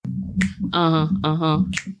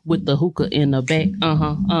With the hookah in the back.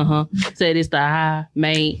 Said it's the High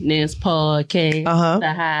Maintenance Podcast.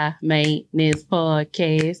 The High Maintenance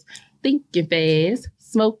Podcast. Thinking fast,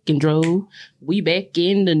 smoking drove. We back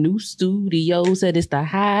in the new studio. Said it's the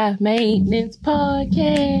High Maintenance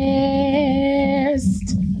Podcast.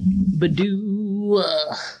 Badoo.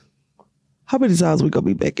 How many times we gonna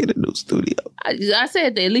be back in the new studio? I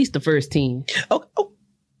said at least the first 10. Oh.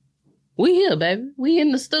 We here, baby. We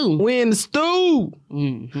in the stew. We in the stew.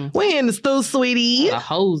 Mm-hmm. We in the stew, sweetie. The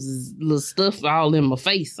hoses, little stuff all in my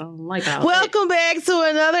face. I don't like all Welcome back to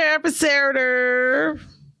another episode.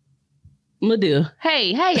 My dear.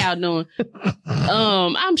 Hey, how y'all doing?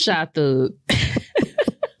 I'm Shy Thug.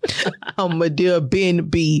 I'm my dear Ben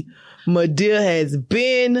B. My dear has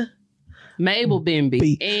been Mabel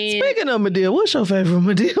Benby. And speaking of my dear, what's your favorite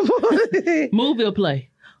my dear movie or play?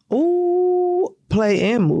 Ooh,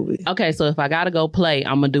 play and movie. Okay, so if I gotta go play,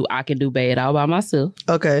 I'm gonna do I Can Do Bad all by myself.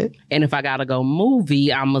 Okay. And if I gotta go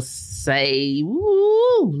movie, I'm gonna say,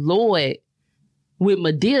 ooh, Lord, with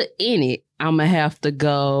my dear in it, I'm gonna have to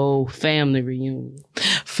go Family Reunion.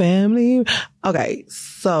 Family. Okay,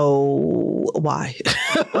 so why?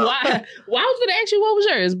 Why? I was gonna ask you what was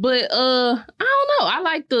yours, but I don't know. I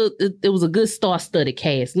like it was a good star-studded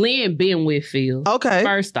cast. Lynn Ben Whitfield. Okay.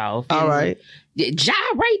 First off. All right.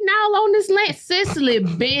 Gyrating all on this land. Cicely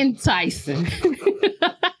Ben Tyson.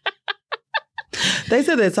 They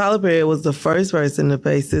said that Tyler Perry was the first person to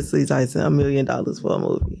pay Cicely Tyson $1 million for a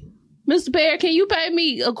movie. Mr. Perry, can you pay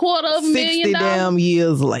me $250,000? 60 damn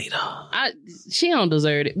years later. She don't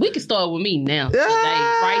deserve it. We can start with me now. Today.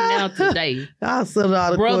 Right now, today. I'll sell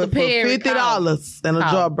out of Brother court for Perry, $50 and a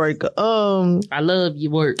jawbreaker. I love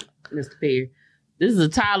your work, Mr. Perry. This is a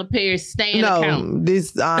Tyler Perry stand account.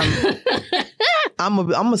 This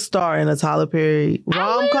I'm a star in a Tyler Perry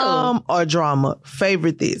rom-com or drama.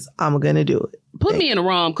 Favorite this. I'm gonna do it. Put me in a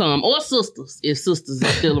rom-com or Sisters, if Sisters is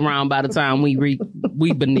still around by the time we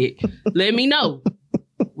benet. Let me know.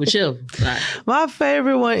 Whichever. Right. My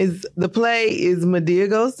favorite one is the play is Madea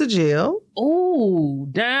Goes to Jail. Ooh,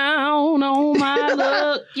 down on my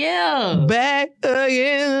luck. Yeah. Back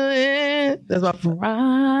again. That's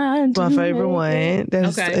my favorite one.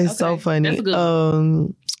 It's so funny. That's a good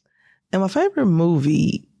one. And my favorite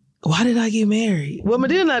movie, Why Did I Get Married? Well,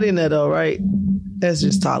 Madea not in there though, right? That's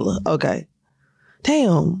just Tyler. Okay.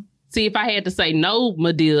 Damn. See, if I had to say no,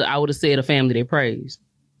 Madea, I would have said A Family That Prays.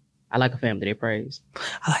 I like A Family That Prays.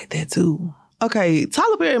 I like that too. Okay,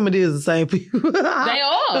 Tyler Perry and Madea is the same people. They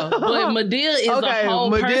are, but Madea is a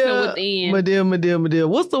whole person within. Madea.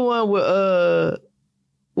 What's the one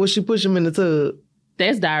where she push him in the tub?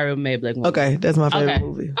 That's Diary of a Mad Black Woman. Okay, that's my favorite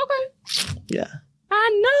movie. Okay. Yeah. I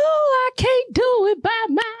know I can't do it by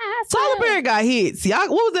myself. Tyler Perry got hits. What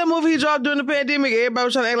was that movie he dropped during the pandemic? Everybody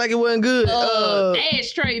was trying to act like it wasn't good.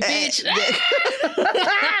 Ashtray, bitch.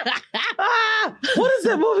 What is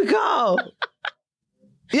that movie called?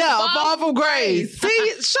 Yeah, Fall from Grace.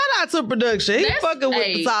 See, shout out to production. He fucking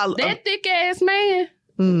with the Tyler. That thick ass man.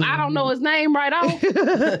 I don't know his name right off.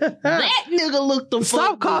 That nigga looked the fuck.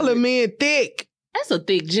 Stop calling men thick. That's a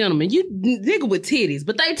thick gentleman. You nigga with titties,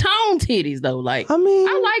 but they tone titties though. Like I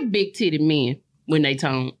like big titty men when they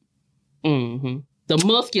tone. Mm-hmm. The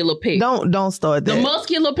muscular pick. Don't start that. The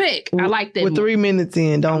muscular pick. I like that. With 3 minutes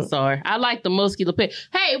in, don't. I'm sorry. I like the muscular pick.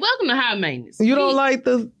 Hey, welcome to High Maintenance. You don't like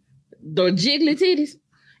the jiggly titties?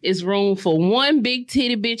 It's room for one big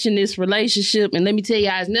titty bitch in this relationship. And let me tell you,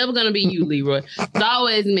 it's never going to be you, Leroy. It's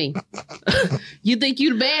always me. You think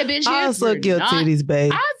you the bad bitch here? I'll suck your titties,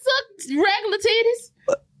 babe. I suck regular titties.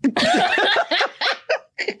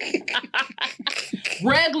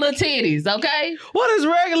 Regular titties, okay? What is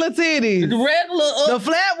regular titties? The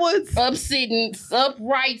flat ones?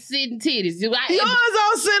 Upright sitting titties. Yours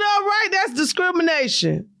don't sit upright. That's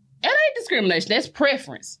discrimination. It ain't discrimination. That's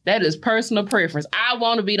preference. That is personal preference. I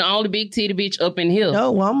want to be the only big titty bitch up in here.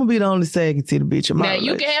 No, well, I'm going to be the only saggy titty bitch in my life. Now,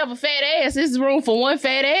 you can have a fat ass. There's room for one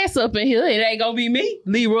fat ass up in here. It ain't going to be me,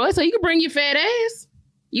 Leroy. So you can bring your fat ass.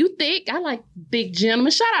 You thick. I like thick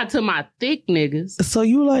gentlemen. Shout out to my thick niggas. So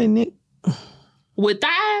you like Nick? With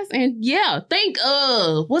thighs? And yeah, think,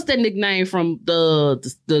 what's that nickname from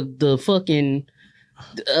the fucking,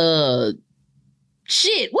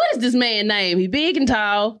 shit. What is this man's name? He big and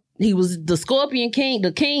tall. He was the Scorpion King,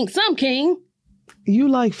 some king. You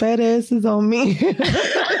like fat asses on me?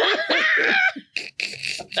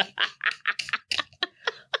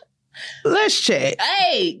 Let's chat.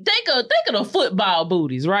 Hey, think of the football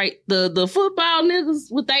booties, right? The football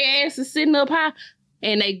niggas with their asses sitting up high.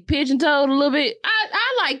 and they pigeon-toed a little bit.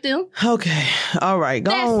 I like them. Okay. All right.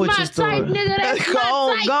 Go on with your story. Type, nigga. That's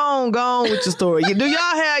go on with your story. Do y'all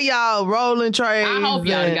have y'all rolling trays? I hope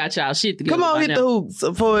y'all done got y'all shit together. Come on, hit the hoops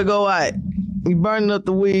before we go out. You burning up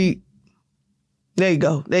the weed. There you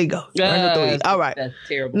go. Burning up the weed. All right. That's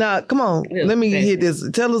terrible. Now, come on. Let me hit this.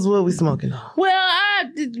 Tell us what we smoking on. Well,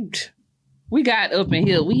 we got up in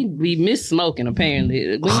here. We miss smoking,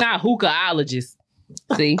 apparently. We're not hookahologists.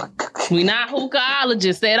 See? We not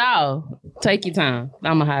hookahologists at all. Take your time.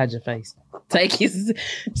 I'ma hide your face.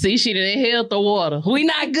 See, she done inhaled the water. We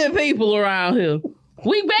not good people around here.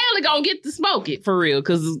 We barely gonna get to smoke it for real,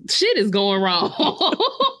 because shit is going wrong.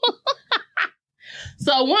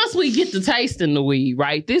 So once we get to tasting the weed,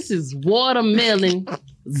 right? This is watermelon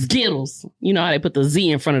Skittles. You know how they put the Z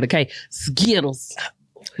in front of the K? Skittles.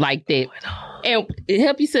 Like that. And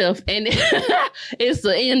help yourself. And it's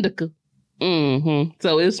an indica. Mm-hmm.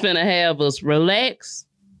 So it's finna have us relax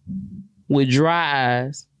with dry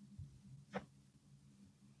eyes.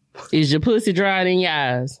 Is your pussy dried in your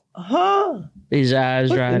eyes? Is your eyes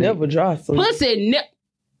dried? Pussy never dry. So.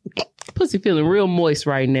 Pussy feeling real moist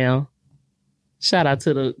right now. Shout out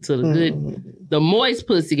to the good, the moist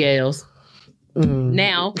pussy gals.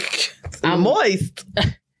 Now, I'm moist.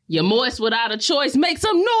 You're moist without a choice. Make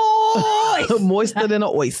some noise. Moister than an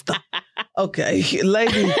oyster. Okay,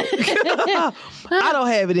 lady. I don't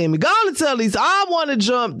have it in me. Go on and tell these. I want to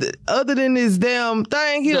jump. Other than this damn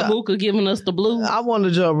thing here, the hookah giving us the blues. I want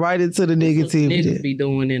to jump right into the negativity. Niggas be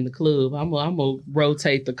doing in the club. I'm gonna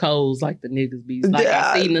rotate the codes like the niggas be. Like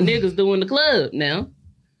I seen the niggas do in the club now.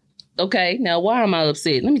 Okay, now why am I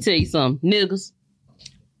upset? Let me tell you something, niggas.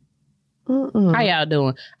 How y'all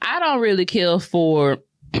doing? I don't really care for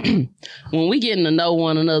when we getting to know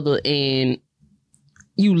one another and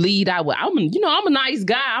you lead out with, I'm a nice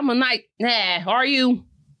guy. Are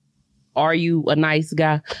you a nice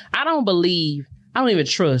guy? I don't even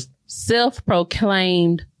trust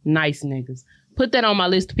self-proclaimed nice niggas. Put that on my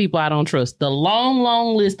list of people I don't trust. The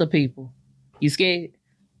long list of people. You scared?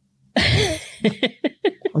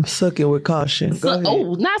 I'm sucking with caution.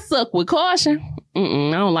 Not suck with caution. I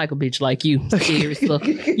don't like a bitch like you. Scary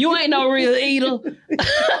sucker. You ain't no real eater.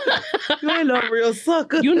 You ain't no real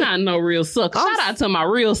sucker. You not no real sucker. Shout out to my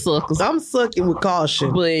real suckers. I'm sucking with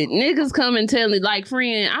caution. But niggas come and tell me, like,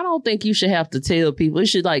 friend, I don't think you should have to tell people. It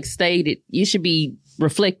should state it. You should be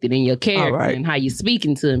reflected in your character and how you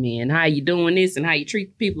speaking to me and how you doing this and how you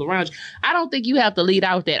treat people around you. I don't think you have to lead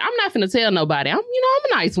out with that. I'm not finna tell nobody. I'm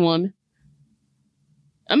a nice woman.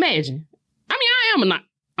 Imagine.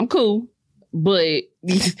 I'm cool, but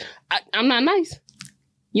I'm not nice.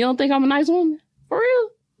 You don't think I'm a nice woman? For real?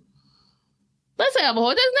 Let's have a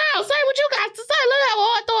hard now. Say what you got to say. Let's have a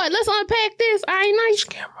hard thought. Let's unpack this. I ain't nice.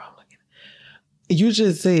 Camera, look at it. You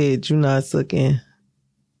just said you're not sucking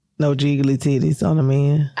no jiggly titties on a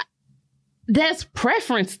man. That's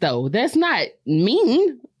preference, though. That's not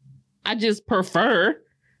mean. I just prefer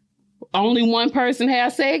only one person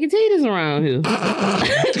has saggy titties around here. How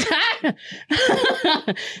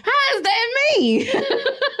does that mean?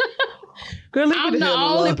 Girl, I'm the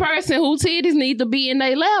only person whose titties need to be in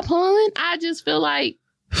their lap, hon. I just feel like,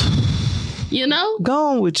 go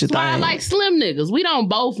on with your thing. I like slim niggas. We don't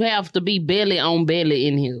both have to be belly on belly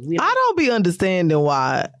in here. I don't be understanding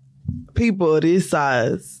why people of this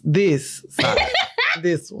size, this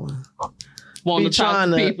one, want to talk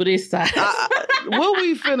to people this size. What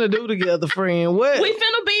we finna do together, friend? What? We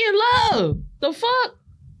finna be in love. The fuck?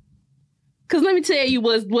 Because let me tell you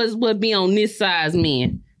what be on this size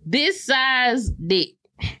men. This size dick.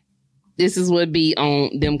 This is what be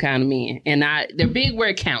on them kind of men. And they're big where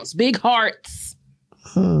it counts. Big hearts.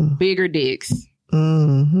 Bigger dicks.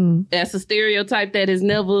 Mm-hmm. That's a stereotype that is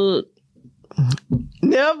never.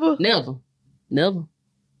 Never? Never.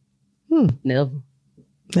 Never.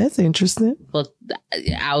 That's interesting. But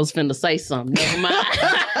I was finna say something. Never mind.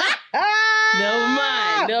 Never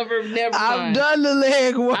mind. Never mind. I've done the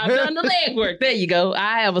legwork. There you go.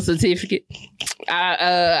 I have a certificate.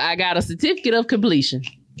 I got a certificate of completion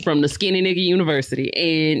from the Skinny Nigga University.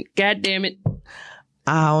 And God damn it.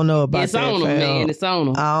 I don't know about it's that. It's on them, man. It's on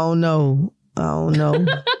them. I don't know.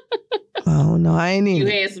 I ain't in. You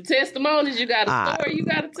had some testimonies. You got a story. You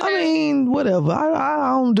got to tell. I mean, whatever.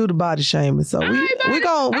 I don't do the body shaming. So we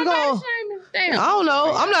gon' Damn. I don't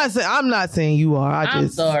know. I'm not saying you are. I'm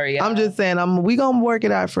sorry. I'm just saying we gonna work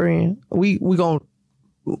it out, friend. We gonna.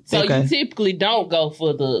 So you typically don't go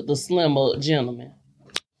for the slimmer gentleman.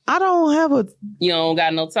 I don't have a. You don't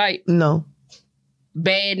got no type. No.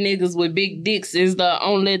 Bad niggas with big dicks is the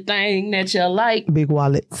only thing that you like. Big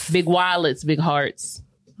wallets. Big wallets. Big hearts.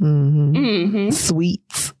 Mm-hmm. Mm-hmm.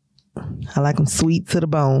 Sweets. I like them sweet to the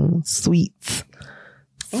bone. Sweets.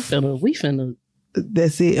 We finna.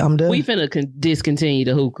 That's it. I'm done. We finna discontinue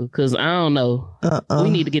the hookah because I don't know. We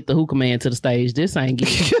need to get the hookah man to the stage. This ain't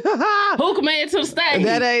getting hookah man to the stage.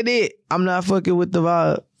 That ain't it. I'm not fucking with the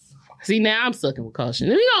vibe. See, now I'm sucking with caution.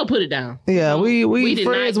 We gonna put it down. Yeah, we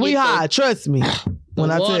friends. We high. Trust me. When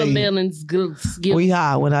I tell you, we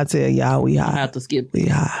high. When I tell y'all, we high. I have to skip. We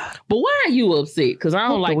high. But why are you upset? Because I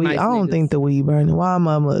don't like nice I don't think the weed burning. Why am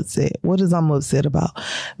I upset? What is I'm upset about?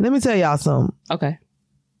 Let me tell y'all something. Okay.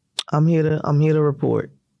 I'm here to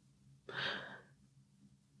report.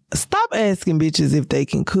 Stop asking bitches if they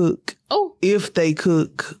can cook. Oh. If they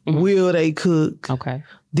cook, will they cook? Okay.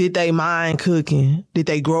 Did they mind cooking? Did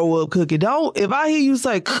they grow up cooking? If I hear you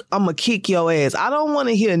say, I'm going to kick your ass, I don't want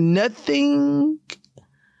to hear nothing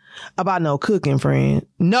about no cooking, friend.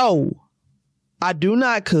 No, I do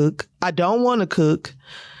not cook. I don't want to cook.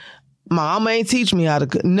 My mama ain't teach me how to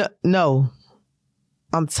cook. No,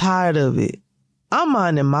 I'm tired of it. I'm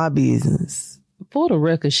minding my business. For the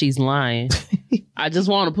record, she's lying. I just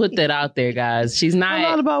want to put that out there, guys. She's not. I'm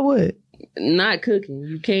not about what? Not cooking.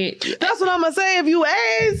 You can't. That's what I'm going to say if you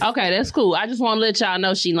ask. Okay, that's cool. I just want to let y'all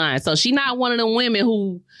know she lying. So she not one of them women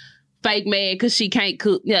who fake mad because she can't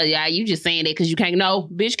cook. Yeah, you just saying that because you can't. No,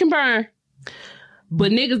 bitch can burn.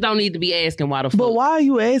 But niggas don't need to be asking why the fuck. But why are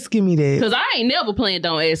you asking me that? Because I ain't never planned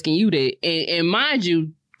on asking you that. And mind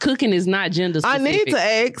you, cooking is not gender specific. I need to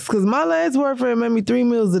ask because my last boyfriend made me 3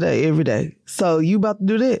 meals a day every day. So you about to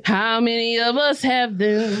do that? How many of us have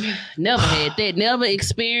them? Never had that. Never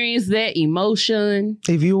experienced that emotion.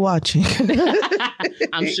 If you're watching.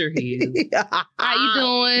 I'm sure he is. How you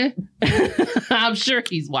doing? I'm sure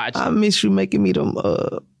he's watching. I miss you making me them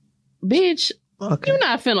bitch. Okay. You're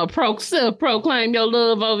not finna self-proclaim your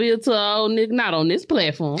love over here to an old nigga, not on this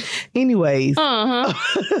platform. Anyways. Let's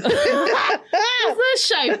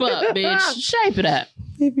shape up, bitch. Shape it up.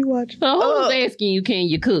 If you watch. So who's asking you, can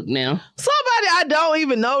you cook now? Somebody I don't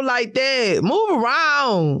even know like that. Move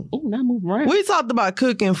around. Oh, not move around. We talked about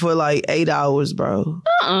cooking for like 8 hours, bro.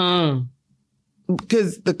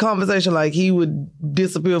 Because the conversation, like, he would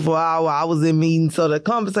disappear for an hour. I was in meetings, so the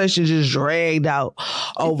conversation just dragged out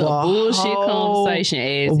over a bullshit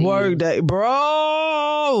conversation. Work day,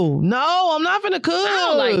 bro. No, I'm not finna cook. I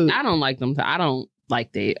don't like them. I don't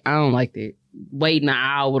like that. I don't like that. Waiting an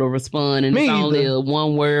hour to respond and it's only a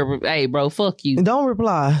one word. Hey, bro, fuck you. Don't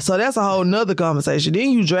reply. So that's a whole nother conversation. Then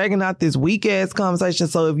you dragging out this weak ass conversation.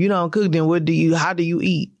 So if you don't cook, then how do you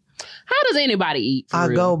eat? How does anybody eat? I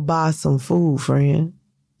go buy some food, friend.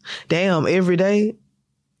 Damn, every day?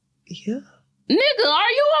 Yeah. Nigga,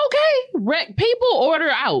 are you okay? People order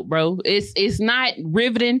out, bro. It's not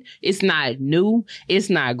riveting. It's not new. It's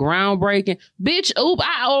not groundbreaking. Bitch, Uber,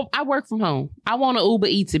 I work from home. I want to Uber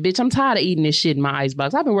Eats it, bitch. I'm tired of eating this shit in my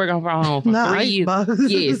icebox. I've been working from home for 3 years.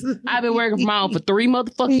 Yes. I've been working from home for 3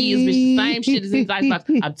 motherfucking years, bitch. The same shit is in this icebox.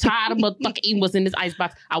 I'm tired of motherfucking eating what's in this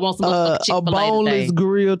icebox. I want some motherfucking Chick-fil-A a boneless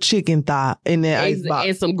grilled chicken thigh in that icebox.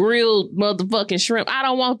 And some grilled motherfucking shrimp. I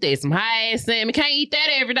don't want that. Some high ass salmon. Can't eat that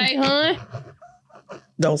every day, hun.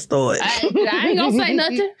 Don't store it. I ain't gonna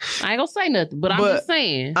say nothing. But I'm just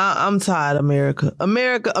saying. I'm tired, America.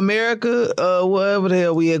 America, wherever the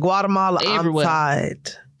hell we at. Guatemala, everywhere.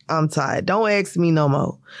 I'm tired. Don't ask me no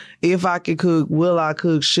more. If I can cook, will I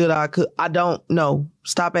cook? Should I cook? I don't know.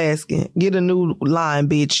 Stop asking. Get a new line,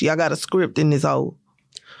 bitch. Y'all got a script in this hole.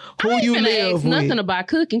 I ain't finna ask nothing about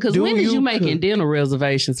cooking because when is you making dinner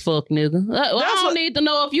reservations, fuck nigga? I don't need to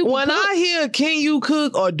know if you can when cook. I hear can you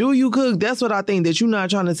cook or do you cook, that's what I think, that you're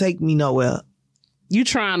not trying to take me nowhere. You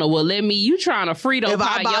trying to freedom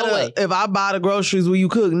pie your way. If I buy the groceries, will you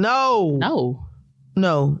cook? No.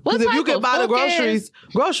 Because if you could buy the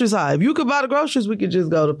groceries high. If you could buy the groceries, we could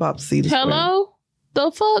just go to Papa Cedar. Hello?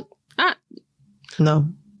 The fuck? No.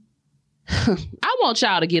 I want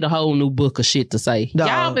y'all to get a whole new book of shit to say. Dog.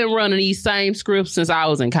 Y'all been running these same scripts since I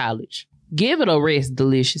was in college. Give it a rest,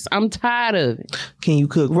 Delicious. I'm tired of it. Can you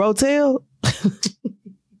cook rotel?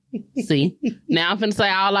 See? Now I'm finna say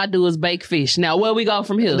all I do is bake fish. Now where we go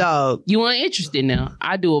from here? Dog. You ain't interested now.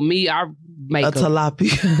 I make a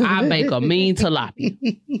tilapia. I make a mean tilapia.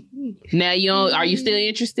 Now are you still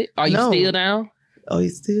interested? Are you still down? Oh, you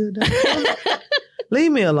still down?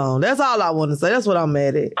 Leave me alone. That's all I want to say. That's what I'm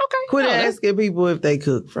mad at. Okay. Quit asking people if they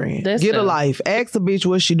cook, friend. Get a life. Ask a bitch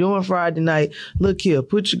what she doing Friday night. Look here,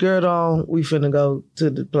 put your girdle on. We finna go to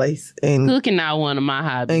the place. And cooking not one of my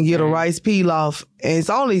hobbies. And get a rice pilaf. And it's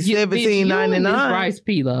only $17.99. Rice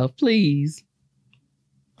pilaf, please.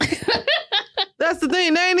 That's the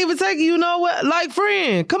thing. They ain't even taking, you know what? Like,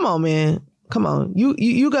 friend, come on, man. Come on.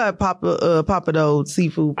 You got Papa Do's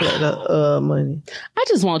seafood platter money. I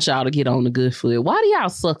just want y'all to get on the good foot. Why do y'all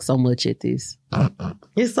suck so much at this?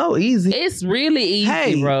 It's so easy. It's really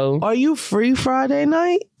easy, bro. Are you free Friday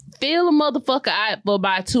night? Fill a motherfucker out for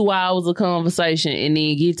about 2 hours of conversation and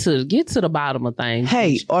then get to the bottom of things.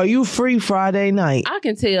 Hey, are you free Friday night? I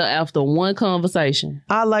can tell after one conversation.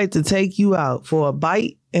 I like to take you out for a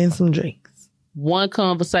bite and some drinks. One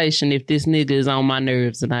conversation if this nigga is on my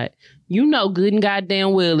nerves tonight. You know good and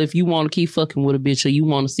goddamn well if you want to keep fucking with a bitch or you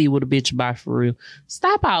want to see what a bitch about for real.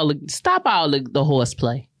 Stop all the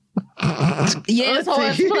horseplay. Yes,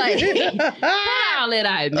 horseplay. Put all that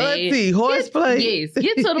out, man. Let's see, horseplay. Yes,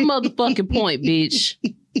 get to the motherfucking point, bitch.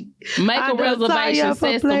 Make a reservation,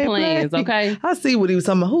 set some plans, okay? I see what he was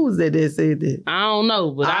talking about. Who was that said that? I don't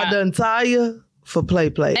know, but I done tire for play.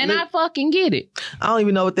 And look, I fucking get it. I don't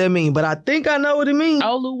even know what that means, but I think I know what it means.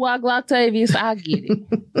 Oluwa Octavius, I get it.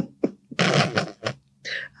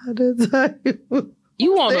 I done tire.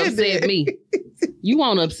 You won't upset me. You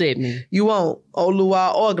won't upset me. You won't.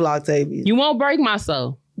 Oluwa or Gloctavius. You won't break my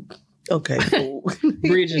soul. Okay, cool.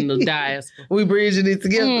 Bridging the diaspora. We bridging it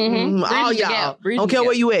together. Mm-hmm. All y'all. I don't care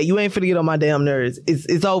where you at. You ain't finna get on my damn nerves.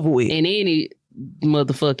 It's over with. In any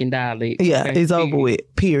motherfucking dialect. Yeah, okay? It's over with.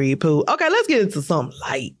 Period. Pooh. Okay, let's get into something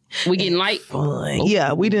light. We getting light? Fun. Oh.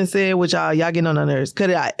 Yeah, we didn't say it with y'all. Y'all getting on our nerves. Cut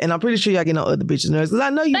it out. And I'm pretty sure y'all getting on other bitches' nerves. Because I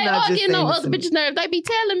know you're not just getting on other bitches' nerves. They be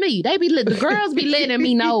telling me. The girls be letting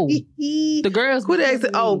me know. The girls quit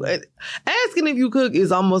asking. Asking if you cook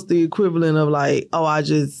is almost the equivalent of like, I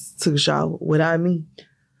just took a shower without me.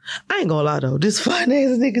 I ain't gonna lie though. This fine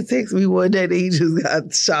ass nigga text me one day that he just got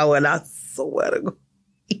the shower and I swear to God.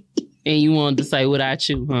 And you wanted to say without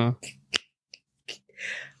you, huh?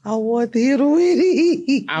 I want to hit him with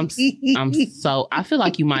it. I feel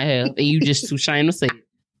like you might have, and you just too ashamed to say it.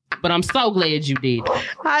 But I'm so glad you did.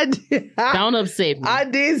 I did. Don't upset me. I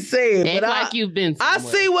did say it. Act but like you've been somewhere. I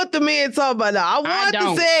see what the men talk about now. I want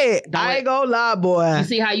to say it. I ain't gonna lie, boy. You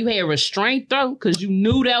see how you had restraint, though? Because you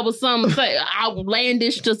knew that was something to say,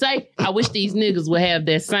 outlandish to say. I wish these niggas would have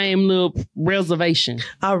that same little reservation.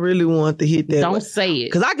 I really want to hit that. Don't say it.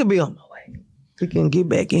 Because I could be on my way. We can get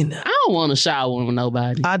back in there. I don't want to shower with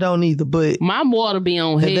nobody. I don't either, but my water be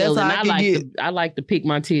on hell, and I like to pick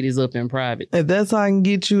my titties up in private. If that's how I can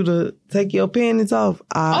get you to take your panties off,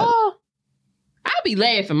 I be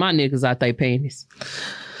laughing my niggas out they panties.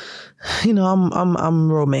 You know,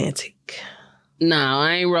 I'm romantic. No,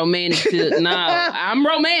 I ain't romantic. I'm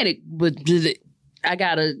romantic, but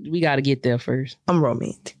we gotta get there first. I'm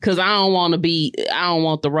romantic because I don't want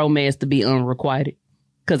the romance to be unrequited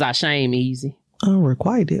because I shame easy.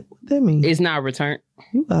 Unrequited? What that mean? It's not returned.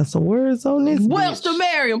 You got some words on this, Webster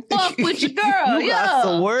Merriam, fuck with your girl. You got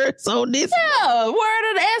some words on this. Yeah, word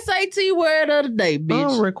of the SAT word of the day,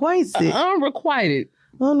 bitch. Unrequited.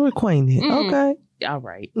 Unrequited. Okay. All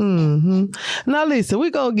right. Mm-hmm. Now listen, we're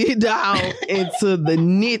going to get down into the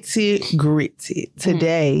nitty gritty.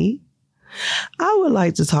 Today, I would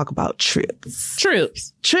like to talk about trips.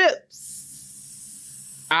 Trips.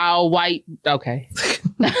 All white. Okay.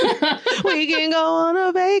 We can go on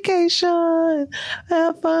a vacation.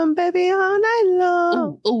 Have fun, baby, all night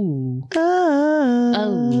long. Ooh.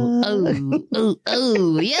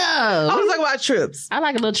 Yeah. I was talking about trips. I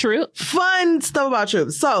like a little trip. Fun stuff about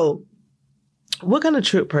trips. So, what kind of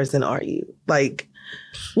trip person are you? Like,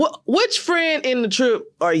 which friend in the trip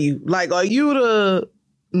are you? Like, are you the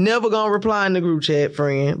never gonna reply in the group chat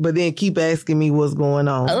friend, but then keep asking me what's going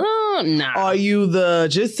on? Nah. Are you the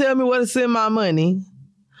just tell me where to send my money?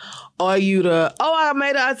 Are you the I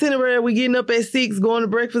made an itinerary, we getting up at 6, going to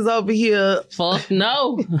breakfast over here? Fuck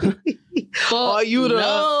no. Are you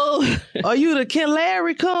the can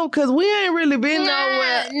Larry come? Cause we ain't really been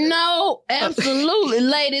nowhere. No, absolutely.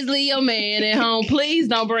 Ladies, leave your man at home. Please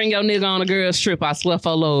don't bring your nigga on a girl's trip. I swear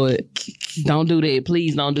for Lord. Don't do that.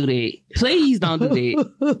 Please don't do that. Please don't do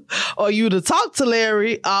that. Or you to talk to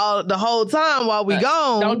Larry the whole time while we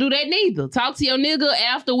gone. Don't do that neither. Talk to your nigga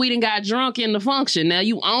after we done got drunk in the function. Now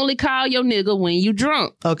you only call your nigga when you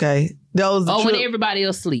drunk. Okay. That was the trip. When everybody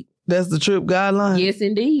else sleep. That's the trip guideline? Yes,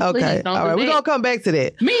 indeed. Okay. All right. We're going to come back to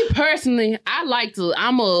that. Me personally,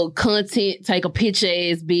 I'm a content, take a picture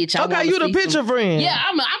ass bitch. Okay, you the picture friend. Yeah,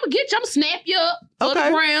 I'm going to get you. I'm going to snap you up for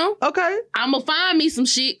the ground. Okay. I'm going to find me some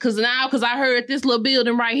shit because I heard this little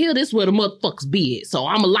building right here, this where the motherfuckers be at. So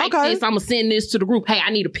I'm going to this. I'm going to send this to the group. Hey, I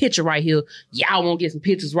need a picture right here. Y'all want to get some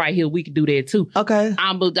pictures right here. We can do that too. Okay.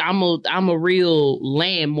 I'm a real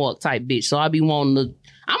landmark type bitch. So I be wanting to,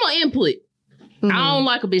 I'm going to input. Mm-hmm. I don't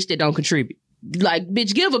like a bitch that don't contribute. Like,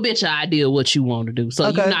 bitch, give a bitch an idea of what you want to do. So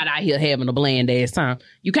you're not out here having a bland ass time.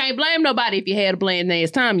 You can't blame nobody if you had a bland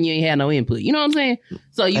ass time and you ain't had no input. You know what I'm saying?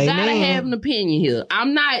 So you gotta have an opinion here.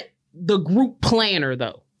 I'm not the group planner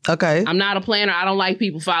though. Okay. I'm not a planner. I don't like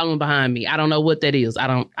people following behind me. I don't know what that is. I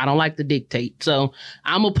don't like to dictate. So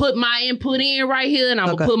I'm gonna put my input in right here and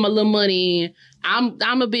I'm gonna put my little money in.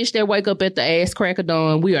 I'm a bitch that wake up at the ass crack of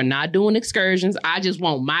dawn. We are not doing excursions. I just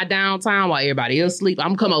want my downtime while everybody else sleep. I'm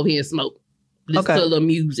gonna come over here and smoke. Listen to a little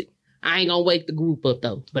music. I ain't gonna wake the group up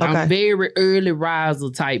though. But I'm very early riser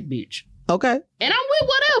type bitch. Okay. And I'm with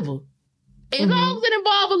whatever. As long as it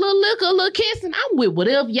involves a little liquor, a little kissing, I'm with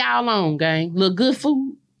whatever y'all on, gang. Little good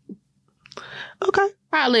food. Okay.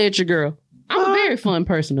 I'll let your girl. I'm a very fun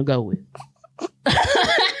person to go with.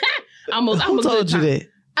 Who told you that?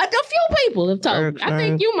 A few people have told me. I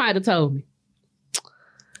think you might have told me.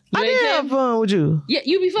 I did have fun with you. Yeah,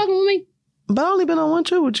 you be fucking with me? But I only been on one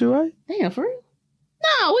trip with you, right? Damn, for real?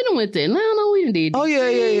 No, we done went there. No, we done did. Oh,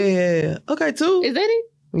 yeah. Okay, two. Is that it?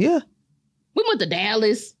 Yeah. We went to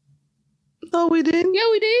Dallas. No, we didn't. Yeah,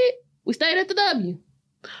 we did. We stayed at the W.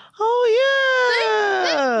 Oh,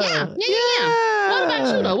 yeah. Yeah. What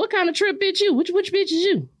about you, though? What kind of trip bitch you? Which bitch is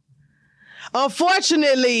you?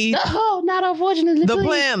 Unfortunately. Oh, not unfortunately. The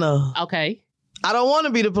planner. Okay. I don't want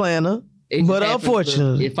to be the planner, but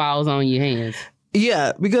unfortunately. It falls on your hands.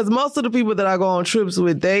 Yeah, because most of the people that I go on trips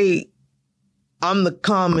with, I'm the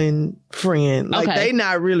common friend. Like, they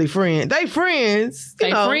not really friends. They friends.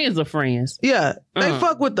 Friends are friends. Yeah. They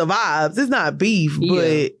fuck with the vibes. It's not beef,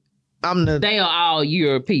 but they are all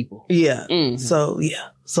your people. Yeah. Mm-hmm. So, yeah.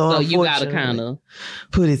 So you gotta kind of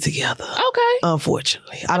put it together. Okay.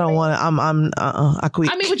 Unfortunately. I don't want to, I quit.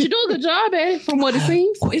 I mean, but you do a good job at it from what it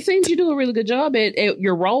seems. It seems you do a really good job at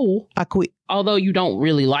your role. I quit. Although you don't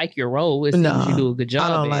really like your role, it seems you do a good job.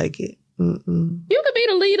 I don't like it. Mm-mm. You could be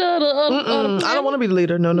the leader of the I don't want to be the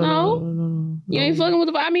leader. No. You ain't fucking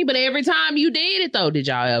with but every time you did it though, did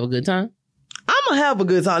y'all have a good time? I'm gonna have a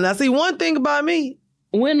good time. Now, see, one thing about me.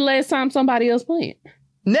 When the last time somebody else played?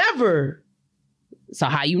 Never. So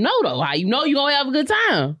how you know though? How you know you gonna have a good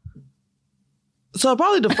time? So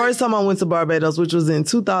probably the first time I went to Barbados, which was in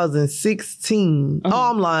 2016. Oh,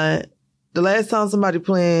 I'm lying. The last time somebody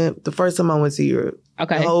playing, the first time I went to Europe.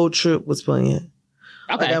 Okay. The whole trip was playing.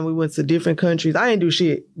 Okay. And we went to different countries. I ain't do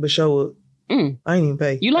shit but show up. I ain't even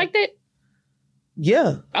pay. You like that?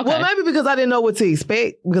 Yeah. Okay. Well, maybe because I didn't know what to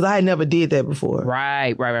expect because I had never did that before.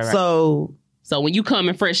 Right. So when you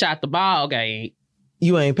coming fresh out the ball game,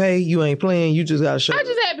 you ain't pay, you ain't playing, you just gotta show. I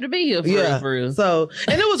just happen to be here for real. So,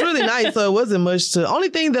 and it was really nice. So it wasn't much to. Only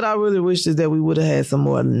thing that I really wish is that we would have had some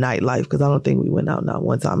more nightlife because I don't think we went out not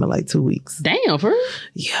one time in like 2 weeks. Damn, for real?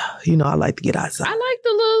 Yeah, I like to get outside. I like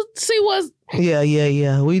to see what's.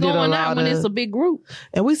 Yeah. We did a lot out when it's a big group,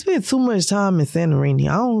 and we spent too much time in Santorini.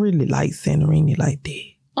 I don't really like Santorini like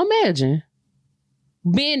that. Imagine.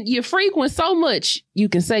 Ben, you frequent so much, you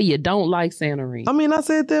can say you don't like Santorini. I mean, I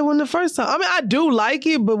said that when the first time. I mean, I do like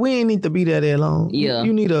it, but we ain't need to be there that long. Yeah.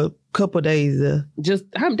 You need a couple days there. Just,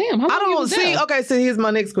 how long you was there? Okay, so here's my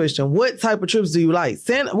next question. What type of trips do you like?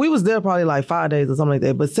 We was there probably like 5 days or something like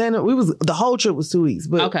that, but the whole trip was 2 weeks,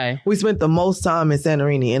 but we spent the most time in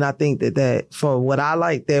Santorini, and I think that for what I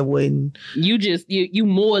like, that wouldn't... You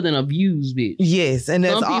more than a views bitch. Yes, and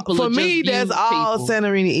that's all, for me, that's all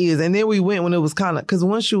Santorini is. And then we went when it was kind of, because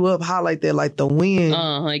once you up high like that, like the wind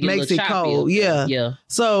makes it cold. Yeah.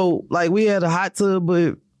 So, like, we had a hot tub,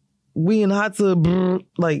 but we in the hot tub,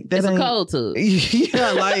 like that. It's a cold tub.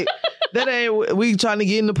 Yeah, like that ain't. We trying to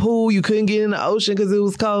get in the pool. You couldn't get in the ocean because it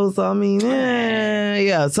was cold. So I mean,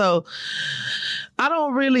 yeah. So I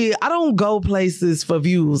don't go places for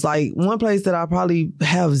views. Like one place that I probably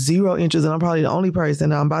have zero interest in. I'm probably the only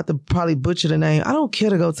person. I'm about to probably butcher the name. I don't care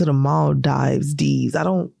to go to the Maldives. I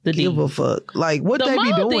don't give a fuck. Like what they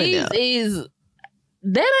be doing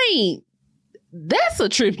there. That's a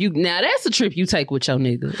trip you take with your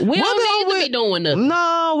nigga. We don't need to be doing nothing.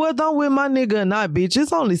 No, well, don't with my nigga or not, bitch.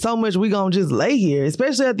 It's only so much we gonna just lay here,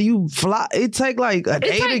 especially after you fly. It take like a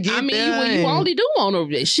day to get there. You only do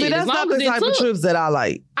want to shit. See, that's not the type of trips that I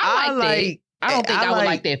like. I like I don't think I would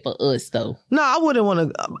like that for us, though. No, I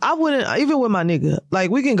wouldn't, even with my nigga.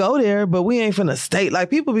 Like, we can go there, but we ain't finna stay.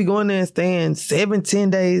 Like, people be going there and staying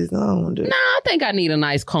 7-10 days. I don't want to do it. Nah, I think I need a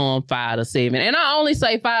nice calm 5 to 7. And I only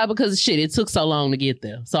say 5 because, shit, it took so long to get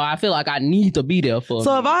there. So I feel like I need to be there for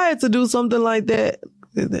So if I had to do something like that,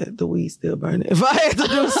 the weed still burning. If I had to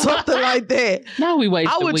do something like that, now we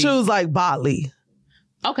waste I would choose, like, Bali.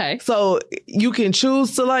 Okay. So you can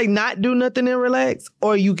choose to like not do nothing and relax,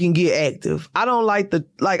 or you can get active. I don't like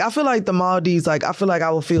I feel like the Maldives, like I feel like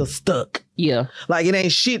I would feel stuck. Yeah. Like it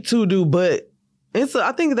ain't shit to do but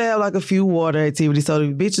I think they have like a few water activities. So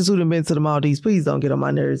the bitches who done been to the Maldives, please don't get on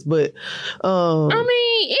my nerves. But I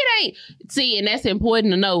mean, it ain't. See, and that's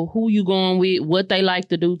important to know who you going with, what they like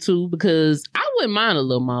to do too, because I wouldn't mind a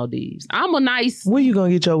little Maldives. I'm a nice. Where you gonna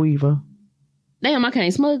get your weed from? Damn, I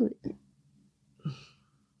can't smuggle it.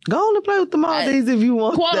 Go on and play with the Maldives if you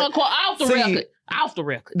want. Quote unquote off the record. Off the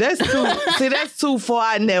record. That's too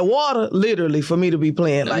far out in that water, literally, for me to be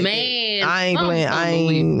playing like man, that. I ain't playing.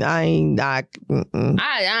 I ain't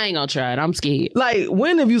gonna try it. I'm scared. Like,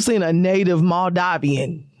 when have you seen a native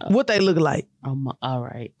Maldivian? What they look like? All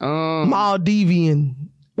right. Maldivian.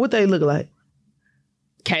 What they look like?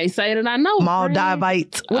 Can't say that I know.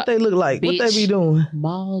 Maldivite. What they look like? Bitch, what they be doing?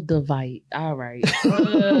 Maldivite. All right.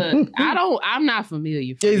 I'm not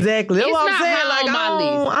familiar. Exactly. That's what I'm saying. Like,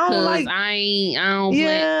 I don't like. I don't.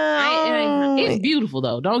 Yeah. It's beautiful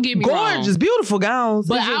though. Don't get me wrong. Gorgeous, beautiful gowns.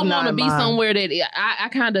 But I want to be somewhere that I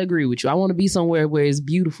kind of agree with you. I want to be somewhere where it's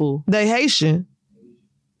beautiful. They Haitian.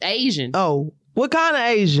 Asian. Oh, what kind of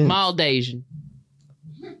Asian? Maldasian.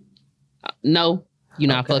 No. You're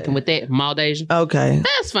not fucking with that. Maldasian. Okay.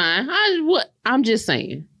 That's fine. I'm just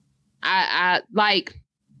saying. I like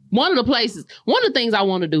one of the things I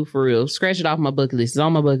want to do for real, scratch it off my bucket list. It's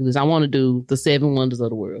on my bucket list. I want to do the 7 wonders of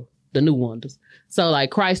the world, the new wonders. So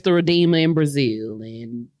like Christ the Redeemer in Brazil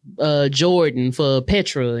and Jordan for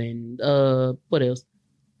Petra and what else?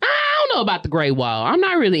 I don't know about the Great Wall. I'm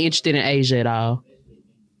not really interested in Asia at all.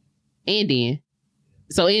 Indian.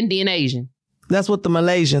 So Indian Asian. That's what the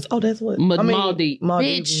Malaysians. Oh, that's what. Maldives.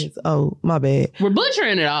 Bitch. Oh, my bad. We're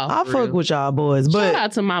butchering it all. I fuck with y'all boys, but shout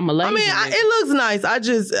out to my Malaysian. I mean, it looks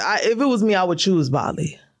nice. If it was me, I would choose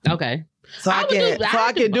Bali. Okay. So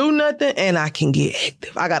I can do nothing and I can get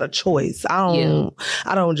active. I got a choice. I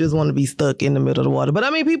don't just want to be stuck in the middle of the water. But I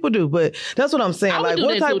mean, people do. But that's what I'm saying. Like,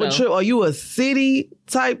 what type of trip? Are you a city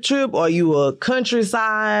type trip? Or are you a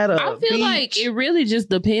countryside? Or I feel like it really just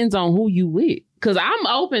depends on who you with. Because I'm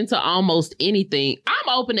open to almost anything. I'm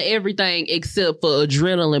open to everything except for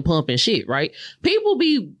adrenaline pumping shit, right? People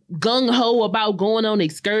be gung-ho about going on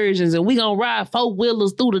excursions and we gonna ride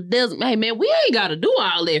 4-wheelers through the desert. Hey, man, we ain't got to do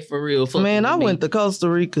all that for real. Man, I went to Costa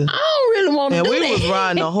Rica. I don't really want to do that. And we was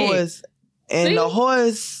riding a horse. And the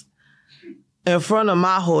horse in front of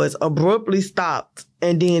my horse abruptly stopped.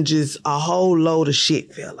 And then just a whole load of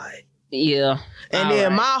shit felt like. Yeah. And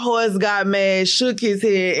then my horse got mad, shook his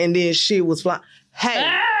head, and then shit was flying.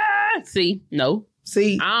 Hey. See, no.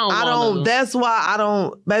 See, I don't that's why I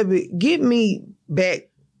don't, baby, get me back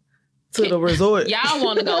to the resort. Y'all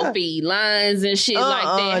want to go feed lions and shit like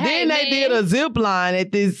that. Then they did a zip line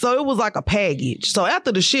at this, so it was like a package. So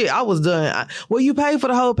after the shit, I was done. You pay for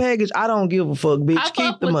the whole package? I don't give a fuck, bitch.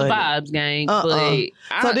 Keep the money. The vibes, gang.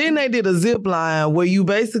 So then they did a zip line where you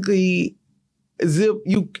basically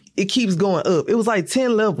it keeps going up. It was like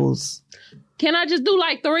 10 levels. Can I just do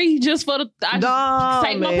like 3 just for the take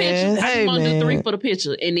no pictures? I just want to do 3 for the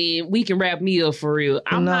picture and then we can wrap me up for real.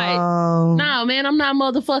 I'm man, I'm not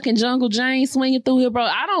motherfucking Jungle Jane swinging through here, bro.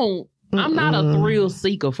 I'm not a thrill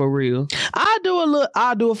seeker for real. I'll do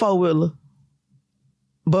a 4-wheeler.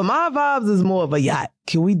 But my vibes is more of a yacht.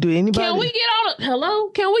 Can we do anybody? Can we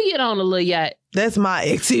get on a little yacht? That's my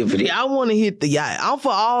activity. I want to hit the yacht. I'm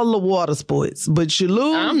for all the water sports, but you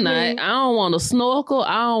lose. I'm not. I don't want to snorkel.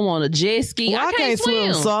 I don't want to jet ski. I can't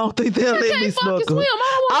swim, so I don't think they'll let me snorkel.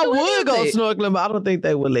 I would go snorkeling, but I don't think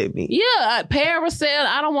they would let me. Yeah, parasail.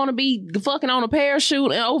 I don't want to be fucking on a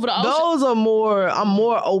parachute and over the ocean. Those are I'm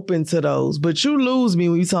more open to those, but you lose me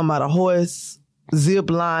when you talking about a horse. Zip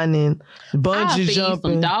lining, bungee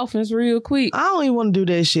jumping, some dolphins real quick. I don't even want to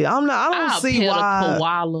do that shit. I don't see why.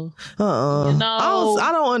 Koala. I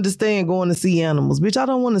don't understand going to see animals, bitch. I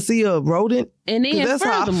don't want to see a rodent. And then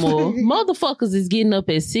furthermore, motherfuckers is getting up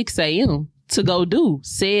at 6 a.m. to go do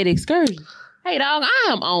said excursion. Hey dog, I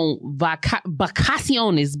am on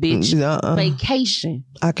vacaciones, bitch. Vacation.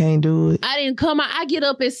 I can't do it. I didn't come out. I get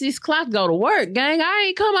up at 6 o'clock to go to work, gang. I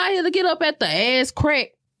ain't come out here to get up at the ass crack.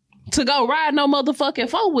 To go ride no motherfucking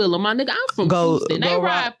 4-wheeler, my nigga. I'm from Houston. They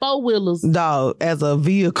ride 4-wheelers. Dog, as a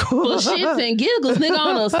vehicle. For shits and giggles, nigga,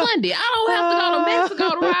 on a Sunday. I don't have to go to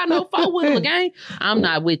Mexico to ride no 4-wheeler, gang. I'm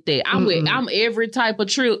not with that. I'm every type of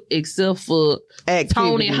trip except for activity.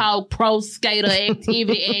 Tony Hawk Pro Skater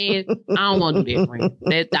activity, and I don't want to do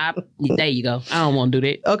that, friend. There you go. I don't want to do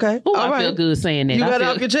that. Okay. Ooh, I feel good saying that. You got it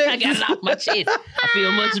off your chest? I got it off my chest. I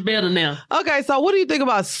feel much better now. Okay, so what do you think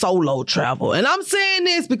about solo travel? And I'm saying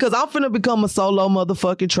this because I'm finna become a solo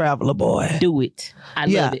motherfucking traveler, boy. Do it. I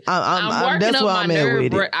love it. I'm working that's up why I'm at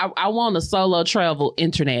with it. I want to solo travel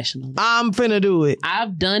internationally. I'm finna do it.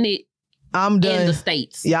 I've done it. I'm done in the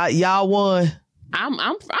States. Y'all won. I'm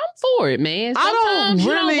for it, man. Sometimes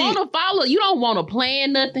you don't want to follow. You don't want to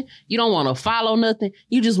plan nothing. You don't want to follow nothing.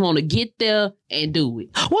 You just want to get there and do it.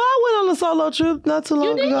 Well, I went on a solo trip not too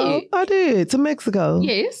long ago. I did, to Mexico.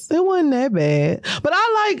 Yes. It wasn't that bad. But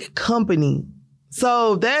I like company.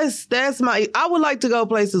 So that's I would like to go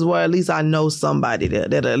places where at least I know somebody there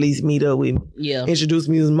that'll at least meet up with me. Yeah. Introduce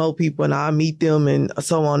me to more people and I'll meet them and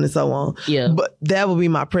so on and so on. Yeah. But that would be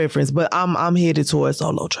my preference. But I'm headed towards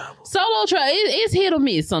solo travel. Solo travel, it's hit or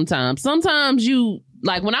miss sometimes. Sometimes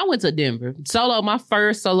like when I went to Denver, my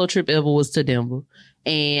first solo trip ever was to Denver.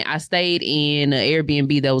 And I stayed in an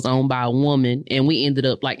Airbnb that was owned by a woman, and we ended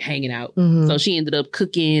up like hanging out. Mm-hmm. So she ended up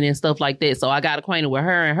cooking and stuff like that. So I got acquainted with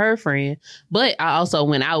her and her friend. But I also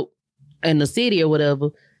went out in the city or whatever.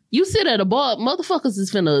 You sit at a bar, motherfuckers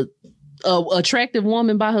is finna attractive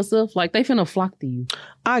woman by herself, like they finna flock to you.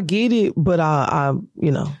 I get it, but I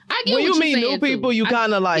when you meet new people, you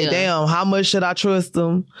kind of like, damn, how much should I trust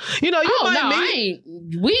them? You might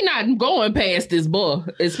we not going past this bar,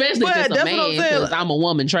 especially if it's a man, because I'm a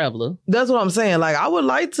woman traveler. That's what I'm saying. Like, I would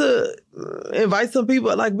like to invite some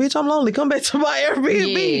people. Like, bitch, I'm lonely. Come back to my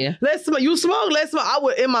Airbnb. Yeah. Let's smoke. You smoke. Let's smoke. I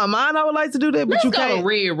would, in my mind, I would like to do that, but let's you go can't. To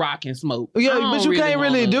Red Rock and smoke. Yeah, but you can't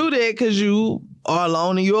really do that because you are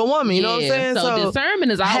alone and you're a woman. You know what I'm saying? So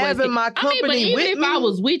discernment is always having my company but even with if me, I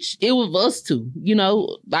was with it was us two.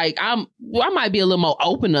 Like I might be a little more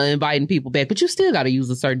open to inviting people back, but you still got to use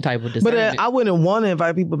a certain type of discernment. But I wouldn't want to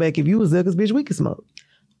invite people back if you was there, because bitch, we can smoke.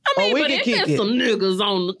 I mean, but if there's some niggas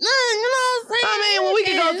on the, you know what I'm saying? I mean, when we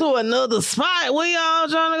can go to another spot, we all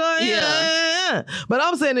trying to go. Yeah. But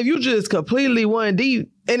I'm saying if you just completely one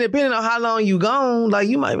deep, and depending on how long you gone, like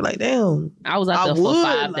you might be like, damn. I was out there for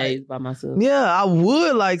 5 days by myself. Yeah, I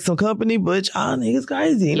would like some company, but y'all niggas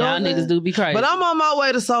crazy. You know y'all niggas do be crazy. But I'm on my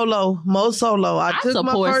way to solo. Most solo. I took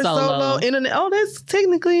my first solo internet. Oh, that's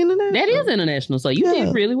technically international. That is international. So you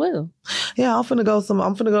did really well. Yeah, I'm finna go.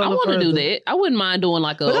 I want to do that. I wouldn't mind doing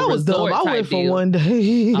like a resort type I went for deal. One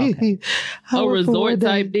day. Okay. A resort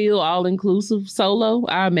type deal, all inclusive solo.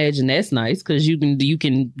 I imagine that's nice because you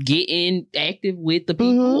can get in active with the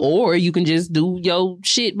people, or you can just do your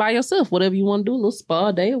shit by yourself. Whatever you want to do, a little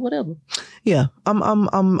spa day or whatever. Yeah,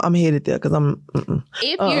 I'm headed there because I'm.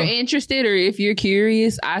 If you're interested or if you're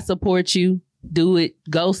curious, I support you. Do it.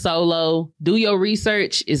 Go solo. Do your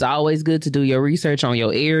research. It's always good to do your research on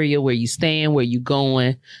your area, where you stand, where you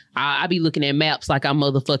going. I be looking at maps like I'm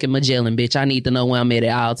motherfucking Magellan, bitch. I need to know where I'm at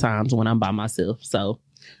all times when I'm by myself. So,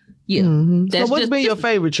 yeah. Mm-hmm. So what's been your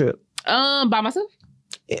favorite trip? By myself?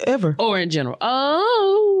 Ever. Or in general?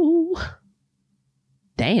 Oh.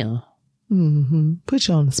 Damn. Mm-hmm. Put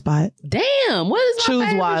you on the spot. Damn. What is my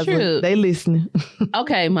favorite wisely. Trip? They listening.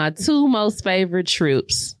 Okay, my 2 most favorite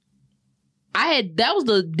trips.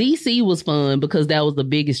 The DC was fun because that was the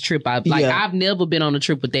biggest trip I've never been on a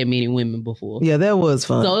trip with that many women before. Yeah, that was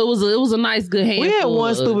fun. So it was a nice good handful. We had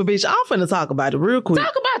one stupid bitch. I'm finna talk about it real quick.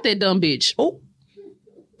 Talk about that dumb bitch. Oh,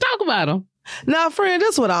 talk about him. Now, friend,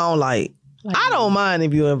 that's what I don't like. I don't mind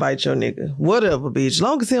if you invite your nigga. Whatever, bitch.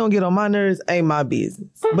 Long as he don't get on my nerves, ain't my business.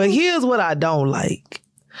 But here's what I don't like.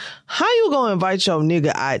 How you gonna invite your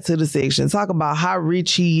nigga out to the section, talk about how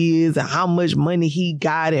rich he is and how much money he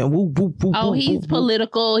got and whoop, whoop, whoop. Oh, he's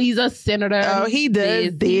political. He's a senator. Oh, he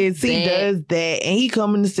does this, he does that. And he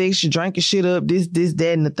come in the section drinking shit up, this,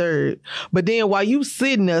 that, and the third. But then while you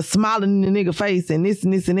sitting there smiling in the nigga face and this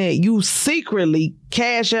and that, you secretly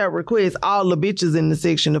cash out request all the bitches in the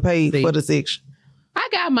section to pay for the section. I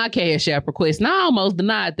got my cash app request and I almost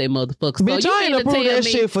denied that motherfucker. Bitch, I ain't approved that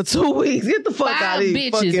shit for 2 weeks. Get the fuck out of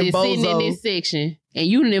here. 5 bitches is sitting in this section and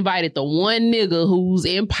you done invited the one nigga who's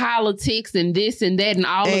in politics and this and that and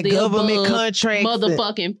all of the government contracts.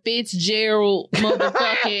 Motherfucking Fitzgerald,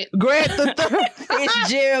 motherfucking Grant the Third.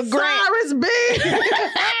 Fitzgerald Grant. Cyrus B.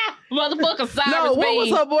 Motherfucker Cyrus No, what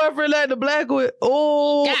was her boyfriend at the black with?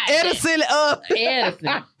 Oh, Edison. Edison.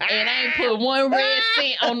 And I ain't put one red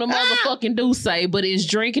cent on the motherfucking Douce, but it's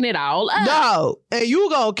drinking it all up. No. And you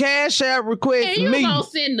gonna cash out request and you me. gonna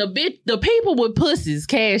send the people with pussies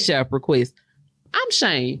cash out request. I'm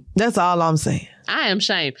shamed. That's all I'm saying. I am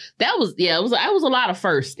shamed. That was a lot of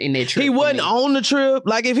firsts in that trip. He wasn't on the trip.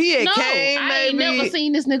 Like if he had came, I maybe. ain't never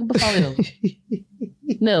seen this nigga before ever.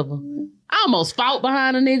 Never. I almost fought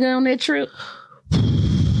behind a nigga on that trip.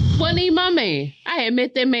 Wasn't even my man. I had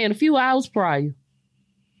met that man a few hours prior.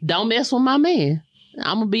 Don't mess with my man.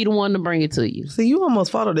 I'm gonna be the one to bring it to you. See, you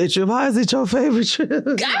almost followed that trip. How is it your favorite trip?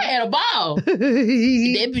 I had a ball.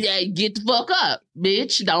 Get the fuck up,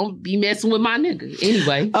 bitch. Don't be messing with my nigga.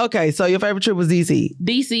 Anyway. Okay, so your favorite trip was DC.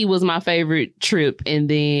 DC was my favorite trip, and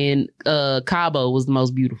then Cabo was the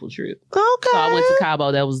most beautiful trip. Okay. So I went to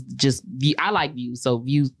Cabo. That was just, I like views, so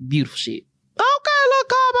views, beautiful shit. Okay, look,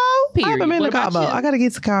 Cabo. Period. I haven't been to Cabo. I gotta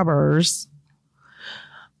get to Cabo's.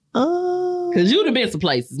 Cause you'd have been some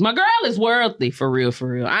places. My girl is worldly, for real, for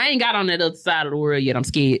real. I ain't got on that other side of the world yet. I'm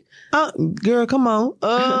scared. Girl, come on.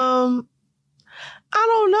 I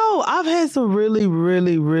don't know. I've had some really,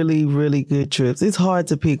 really, really, really good trips. It's hard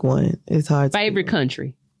to pick one. It's hard. Favorite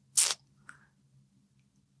country?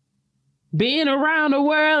 Being around the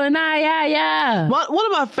world and One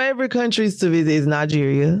of my favorite countries to visit is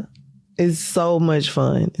Nigeria. It's so much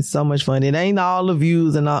fun. It's so much fun. It ain't all the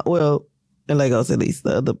views and all, well, in Lagos, at least,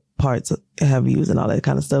 the other parts have views and all that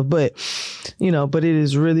kind of stuff. But, but it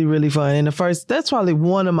is really, really fun. And that's probably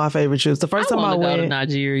one of my favorite trips. The first time I went to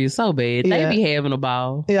Nigeria so bad. Yeah. They be having a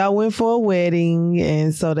ball. Yeah, I went for a wedding,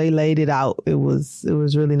 and so they laid it out. It was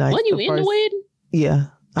really nice. When you in the wedding? Yeah.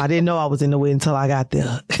 I didn't know I was in the wedding until I got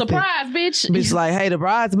there. Surprise, bitch. Bitch like, hey, the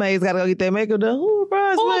bridesmaids got to go get their makeup done. Who a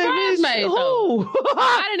bridesmaid? Who?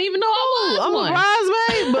 I didn't even know I was I'm one. A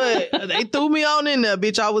bridesmaid, but they threw me on in there,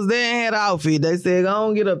 bitch. I was there and had an outfit. They said, go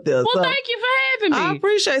on, get up there. Well, thank you for having me. I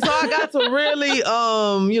appreciate it. So I got to really,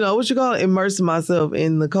 immerse myself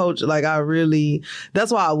in the culture. Like that's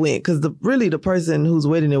why I went. Because the person whose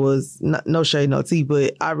wedding it was, no shade, no tea,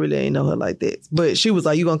 but I really ain't know her like that. But she was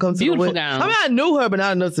like, you gonna come to beautiful the wedding? Gown. I mean, I knew her, but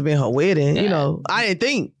not enough to be in her wedding. Yeah. I didn't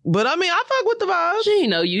think. But I mean, I fuck with the vibes. She ain't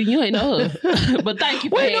know you. You ain't know her. But thank you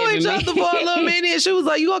for having me. We knew each other for a little minute. And she was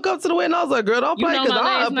like, you gonna come to the wedding? I was like, girl, don't play because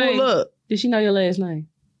I'll pull up. Did she know your last name?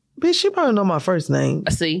 Bitch, she probably know my first name.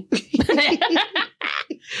 See?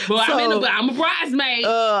 Well, I'm a bridesmaid.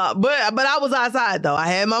 But I was outside though. I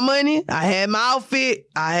had my money. I had my outfit.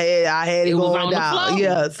 I had it going down.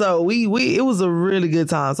 Yeah. So it was a really good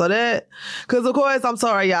time. So because of course, I'm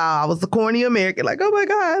sorry, y'all. I was the corny American. Like, oh my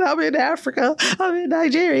God, I'm in Africa. I'm in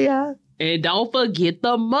Nigeria. And don't forget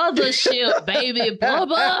the mothership, baby.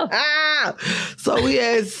 Bubba. So we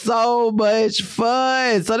had so much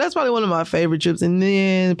fun. So that's probably one of my favorite trips. And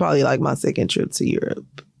then probably like my second trip to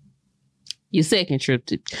Europe. Your second trip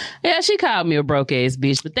to... Yeah, she called me a broke ass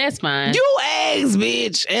bitch, but that's fine. You ass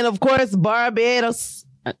bitch. And of course, Barbados.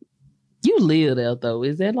 You live there though.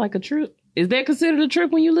 Is that like a trip? Is that considered a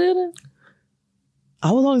trip when you live there?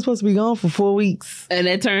 I was only supposed to be gone for 4 weeks. And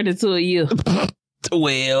that turned into a year.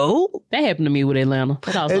 Well, that happened to me with Atlanta.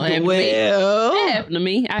 That also happened to me. That happened to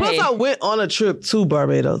me. I went on a trip to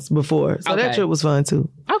Barbados before, so that trip was fun too.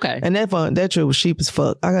 Okay, and that trip was cheap as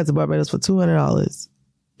fuck. I got to Barbados for $200.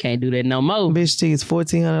 Can't do that no more. Bitch, tickets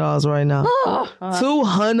 $1,400 right now.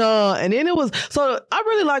 $200, and then it was. So I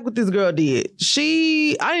really like what this girl did.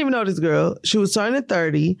 I didn't even know this girl. She was turning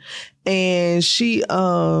 30, and she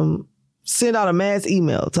sent out a mass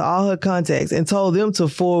email to all her contacts and told them to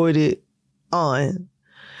forward it on.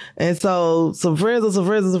 And so some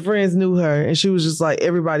friends knew her, and she was just like,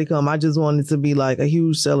 everybody come. I just wanted to be like a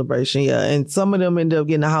huge celebration. Yeah. And some of them ended up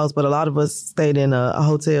getting a house, but a lot of us stayed in a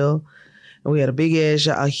hotel, and we had a big ass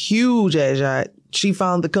yacht, a huge ass yacht. She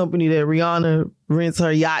found the company that Rihanna rents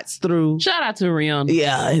her yachts through. Shout out to Rihanna.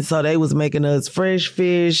 Yeah. And so they was making us fresh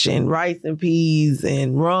fish and rice and peas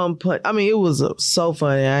and rum punch. I mean, it was so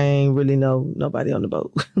funny. I ain't really know nobody on the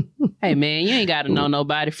boat. Hey, man, you ain't got to know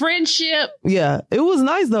nobody. Friendship. Yeah. It was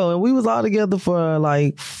nice, though. And we was all together for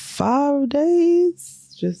like 5 days.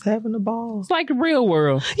 Just having a ball. It's like the real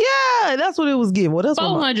world. Yeah, that's what it was giving. Well, that's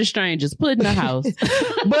 400 strangers put in a house.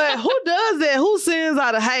 But who does that? Who sends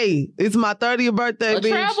out hey, it's my 30th birthday, bitch,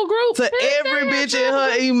 travel group to every bitch in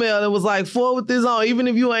her email? It was like, forward this on. Even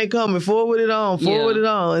if you ain't coming, forward it on. Forward it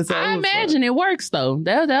on. And so I imagine it works, though.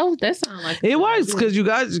 That sounds like it works because you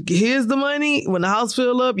guys, here's the money. When the house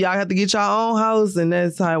fill up, y'all have to get your own house, and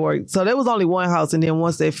that's how it works. So there was only one house, and then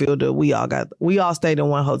once they filled up, we all stayed in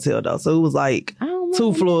one hotel, though. So it was like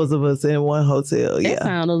 2 floors of us in one hotel. That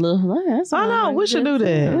sound a little. I know. We should do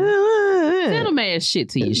that. Send a mass shit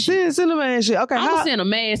to your shit. Send a mass shit. Okay. I'm gonna send a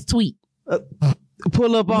mass tweet.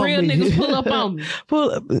 Pull up on real me. Real niggas pull up on me.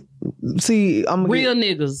 Pull up. See, I'm real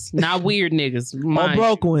niggas, not weird niggas. Or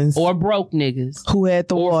broke ones. Or broke niggas. Who had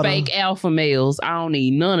the water. Or fake alpha males. I don't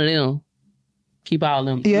need none of them. Keep all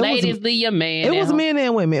them. Yeah, ladies, leave your man. It was men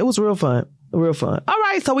and women. It was real fun. Real fun. All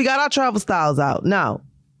right, so we got our travel styles out. Now,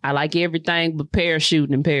 I like everything but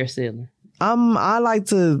parachuting and parasailing. I like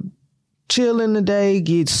to chill in the day,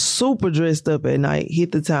 get super dressed up at night,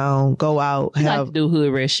 hit the town, go out. Like to do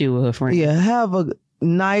hood rat shit with her friends. Yeah, have a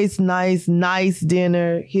nice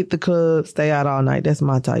dinner, hit the club, stay out all night. That's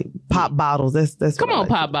my type. Pop bottles. That's come on,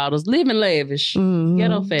 pop bottles. Living lavish.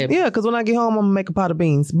 Ghetto fabulous. Yeah, because when I get home, I'm gonna make a pot of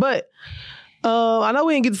beans. But I know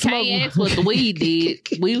we didn't get to smoke. Can't ask what the weed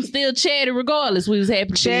did. We was still chatty regardless. We was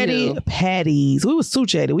happy to chatty patties. We was too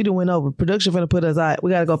chatty. We done went over. Production finna put us out.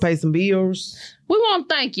 We gotta go pay some bills. We want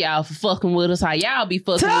to thank y'all for fucking with us. How y'all be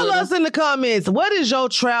fucking Tell with us. Tell us in the comments, what is your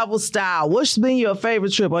travel style? What's been your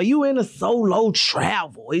favorite trip? Are you in a solo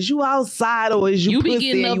travel? Is you outside or is you be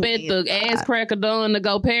getting up at the ass crack of dawn to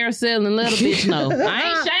go parasailing and let a bitch know. I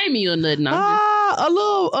ain't shaming you or nothing. A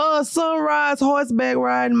little sunrise horseback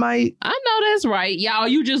riding, mate. I know that's right. Y'all,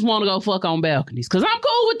 you just want to go fuck on balconies. Because I'm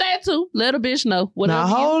cool with that too. Let a bitch know. Now,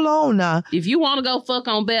 hold on now. If you want to go fuck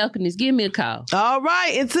on balconies, give me a call. All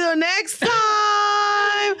right. Until next time.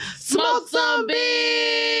 Smoke some beans.